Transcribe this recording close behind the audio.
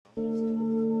Yeah,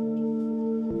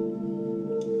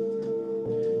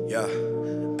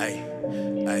 ay,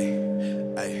 ay,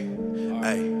 ay,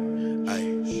 ay, ay,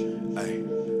 ay,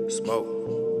 smoke.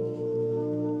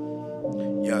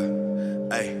 Yeah,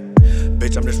 ay,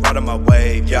 bitch, I'm just riding my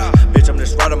wave. Yeah, bitch, I'm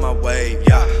just riding my wave.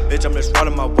 Yeah, bitch, I'm just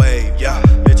riding my wave. Yeah,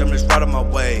 bitch, I'm just riding my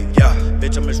wave. Yeah,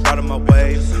 bitch, I'm just riding my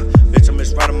wave. Bitch, I'm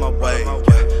just riding my wave. Yeah,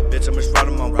 bitch, I'm just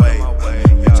riding my wave.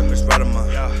 Bitch, I'm just riding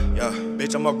my yeah.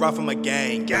 Bitch, I'm a ride from a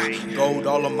gang. Yeah, gold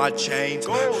all on my chains,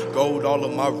 gold all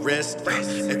on my wrist.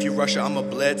 If you rush it, I'm a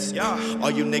blitz.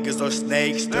 All you niggas are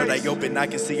snakes. Third eye open, I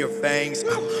can see your fangs.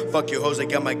 Fuck you hoes, I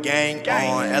got my gang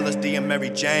on LSD and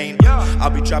Mary Jane. I'll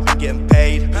be trapping, getting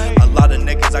paid. A lot of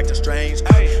niggas acting strange.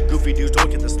 Goofy dudes don't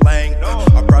get the slang.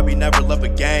 I'll probably never love a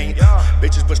gang.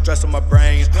 Bitches put stress on my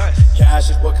brain.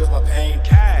 Cash is what kills my pain.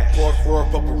 Pour for a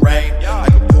purple rain. I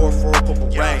can pour for a purple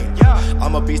rain.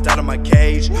 I'm a beast out of my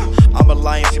cage. I'm a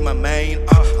lion, she my main.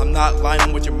 I'm not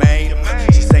lying with your main.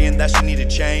 She's saying that she need to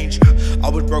change. I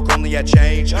was broke, only had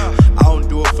change. I don't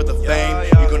do it for the fame.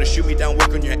 You're gonna shoot me down,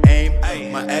 work on your aim.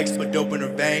 My ex put dope in her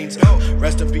veins.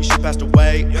 Rest in peace, she passed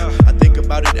away. I think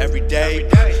about it every day.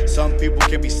 Some people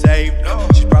can be saved.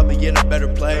 She's probably in a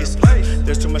better place.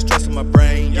 There's too much stress in my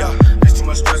brain. Yeah, there's too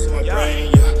much stress in my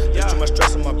brain. Yeah, there's too much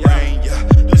stress in my brain. Yeah,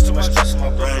 there's too much stress in my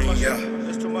brain. Yeah,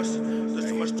 there's too much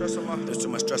stress in my. There's too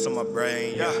much stress in my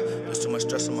brain. Yeah, there's too much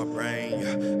stress in my brain.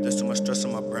 Yeah, there's too much stress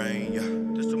in my brain. Yeah,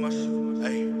 there's too much.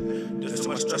 Hey, there's too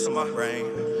much stress in my brain.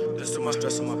 There's too much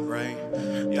stress in my brain.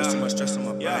 There's too much stress in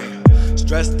my brain.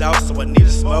 Stressed out, so I need to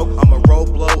smoke. I'm a roll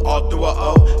blow all through a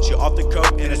O. She off the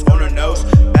coke and it's on her nose.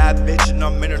 Bad bitch and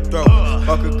I'm in her throat.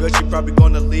 Fuck her good, she probably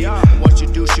gonna leave. And once you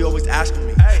do, she always asking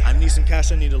me. I need some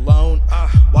cash, I need a loan.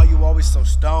 Why you always so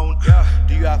stoned?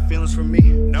 Do you have feelings for me?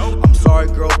 No. I'm sorry,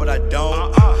 girl, but I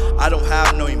don't. I don't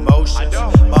have no emotions.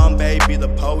 Bombay be the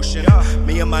potion.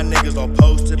 Me and my niggas all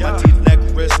posted. My teeth, neck,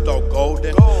 wrist all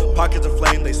golden. Pockets of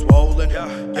flame, they swollen.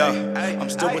 Yeah, I'm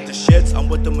still with the shits. I'm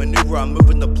with the maneuver. I'm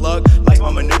moving the plug. Like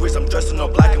my maneuvers, I'm dressed in all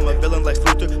black. I'm a villain like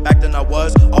Luther. Back then I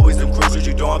was always in cruisers.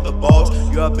 You don't have the balls.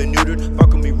 You have been neutered.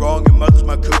 Fucking me wrong. Your mother's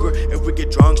my cougar. If we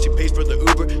get drunk, she pays for the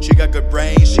Uber. She got good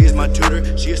brains. She is my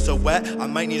tutor. She is so wet. I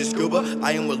might need a scuba.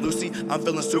 I am with Lucy. I'm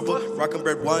feeling super. Rockin'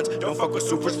 bread ones. Don't fuck with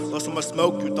supers. Lost so much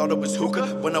smoke. You thought it was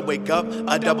hookah. When I wake up,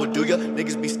 I double do ya.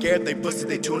 Niggas be scared. They pussy.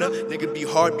 They tuna. Niggas be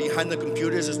hard behind the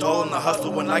computers. It's all in the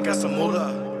hustle when I got some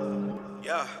moolah.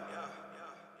 Yeah.